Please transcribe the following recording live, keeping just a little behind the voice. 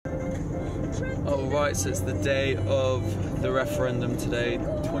Alright, so it's the day of the referendum today,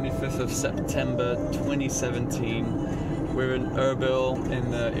 25th of September 2017. We're in Erbil in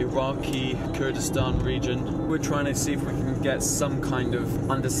the Iraqi-Kurdistan region. We're trying to see if we can get some kind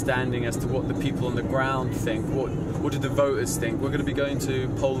of understanding as to what the people on the ground think. What do the voters think? We're going to be going to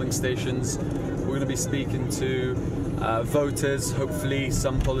polling stations. We're going to be speaking to voters, hopefully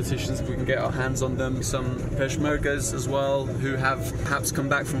some politicians if we can get our hands on them, some Peshmergas as well who have perhaps come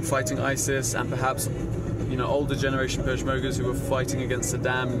back from fighting ISIS, and perhaps older generation Peshmergas who were fighting against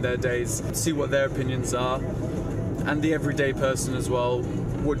Saddam in their days, see what their opinions are, and the everyday person as well,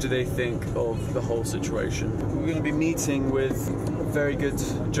 what do they think of the whole situation. We're going to be meeting with a very good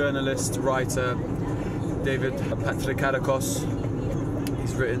journalist, writer, David Patrikarakos.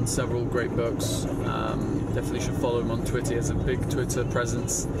 He's written several great books. Definitely should follow him on Twitter. He has a big Twitter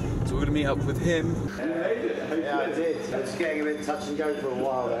presence. So we're going to meet up with him. Yeah, I did. It's getting a bit touch and go for a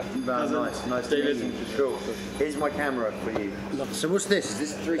while there. Nice David. to meet you. Cool. Here's my camera for you. So what's this? Is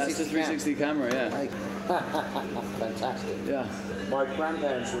this a 360 That's a 360 camera, yeah. Fantastic. Yeah. My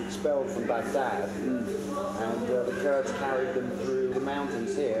grandparents were expelled from Baghdad, and the Kurds carried them through the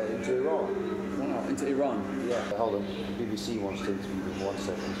mountains here into Iran. Wow, into Iran? Yeah. Hold on. The BBC wants to interview me. 1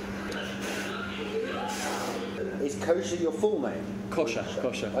 second. Is Kosha your full name? Kosha.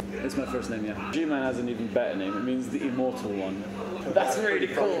 It's my first name, yeah. Zheeman has an even better name. It means the Immortal One. That's really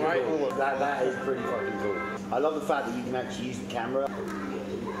cool, right? Cool. That is pretty fucking cool. I love the fact that you can actually use the camera.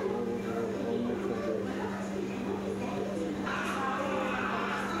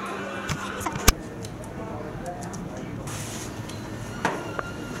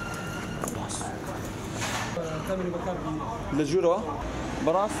 Lejuro?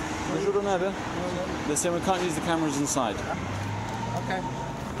 Baraf? Lejuro nebe? They're saying we can't use the cameras inside. Okay.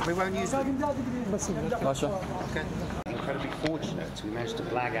 We won't use them. Pasha? Okay. Incredibly fortunate. We managed to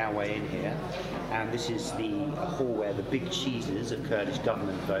blag our way in here, and this is the hall where the big cheeses of Kurdish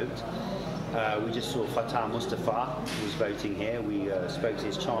government vote. We just saw Fatah Mustafa, who was voting here. We spoke to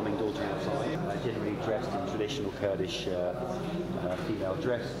his charming daughter outside, generally dressed in traditional Kurdish female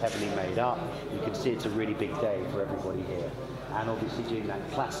dress, heavily made up. You can see it's a really big day for everybody here. And obviously doing that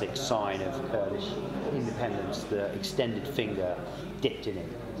classic sign of Kurdish independence, the extended finger dipped in it.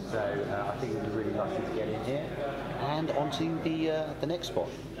 So I think we'll be really lucky to get in here. And onto the next spot.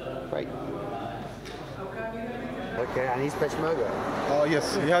 Great. Okay, and he's Peshmerga. Oh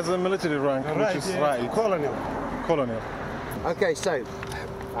yes, he has a military rank, which is right. Colonel. Okay, so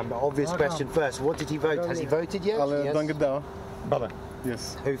obvious question first. What did he vote? Has he voted yet? Yes.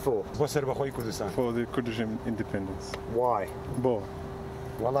 Yes. Who for? For the Kurdish independence. Why? Bo.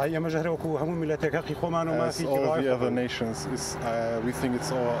 As all the other nations, we think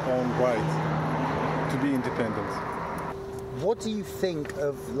it's our own right to be independent. What do you think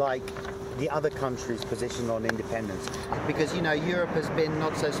of the other countries' position on independence? Because Europe has been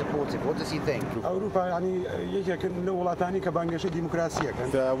not so supportive. What does he think? They are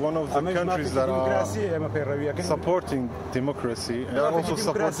one of the countries that are supporting democracy and also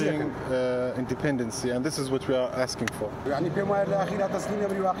supporting independence, and this is what we are asking for.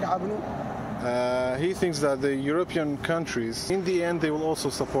 He thinks that the European countries, in the end, they will also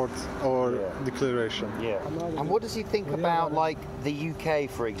support our declaration. Yeah. And what does he think about, the UK,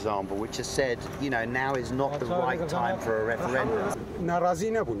 for example, which has said, now is not the right time for a referendum?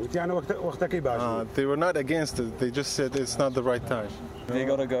 They were not against it. They just said it's not the right time. They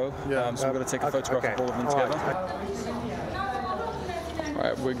gotta go. Yeah. So we're gonna take a photograph of all of them together.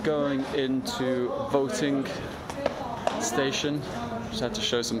 Right, we're going into voting station. Just had to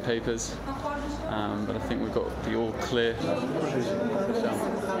show some papers. But I think we've got the all clear.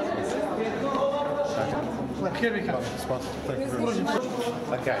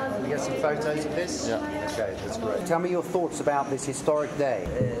 Okay, we get some photos of this? Yeah. Okay, that's great. Tell me your thoughts about this historic day.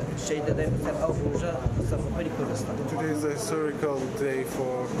 Today is a historical day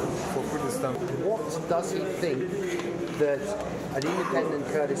for Kurdistan. What does he think that an independent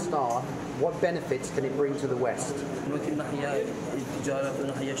Kurdistan, what benefits can it bring to the West?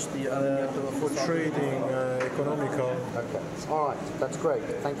 For trading, economical. Okay. All right, that's great.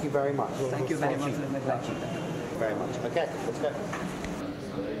 Thank you very much. Thank you very much. Thank you very much. Okay, let's go.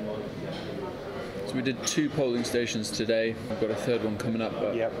 So we did 2 polling stations today. We've got a 3rd one coming up,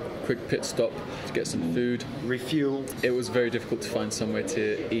 but quick pit stop to get some food. Refuel. It was very difficult to find somewhere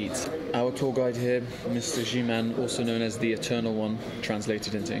to eat. Our tour guide here, Mr. Zheeman, also known as the Eternal One,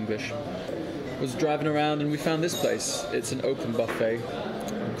 translated into English, was driving around and we found this place. It's an open buffet.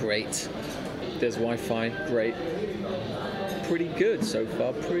 Great. There's Wi-Fi. Great. Pretty good so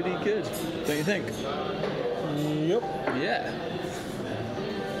far. Pretty good. Don't you think? Yep. Yeah.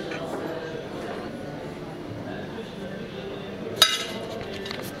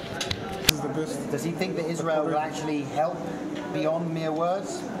 Does he think that Israel will actually help beyond mere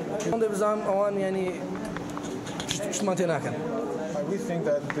words? We think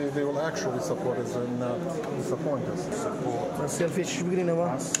that they will actually support us and not disappoint us. Support us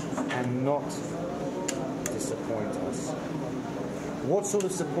and not disappoint us. What sort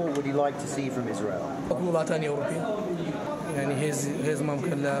of support would you like to see from Israel? We hope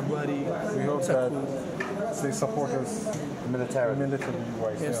that they support us militarily.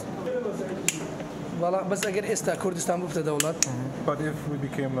 Wise, yes. Yeah. But if we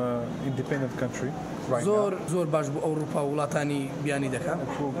became an independent country, right now, it will be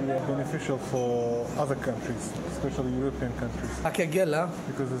beneficial for other countries, especially European countries,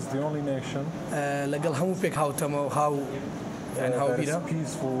 because it's the only nation that is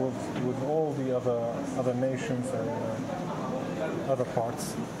peaceful with all the other nations and other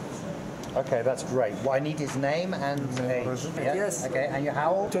parts. Okay, that's great. Well, I need his name and age. Yeah? Yes. Okay, and you're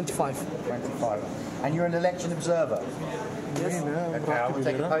how old? 25. 25. And you're an election observer? Yes. Okay, I will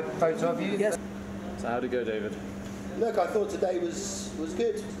take a photo of you. Yes. So how'd it go, David? Look, I thought today was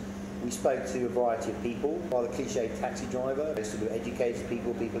good. We spoke to a variety of people. While the cliche taxi driver, sort of educated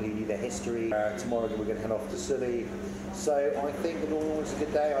people who knew their history. Tomorrow we're going to head off to Sully. So I think that all in all it's a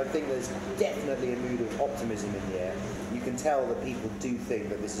good day. I think there's definitely a mood of optimism in the air. You can tell that people do think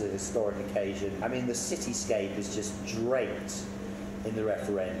that this is a historic occasion. I mean, the cityscape is just draped in the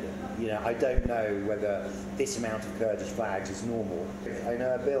referendum. You know, I don't know whether this amount of Kurdish flags is normal. I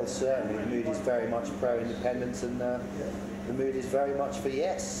know Bill, certainly the mood is very much pro-independence and the mood is very much for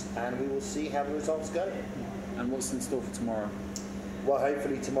yes, and we will see how the results go. And what's in store for tomorrow? Well,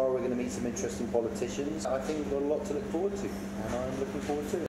 hopefully tomorrow we're going to meet some interesting politicians. I think we've got a lot to look forward to, and I'm looking forward to it.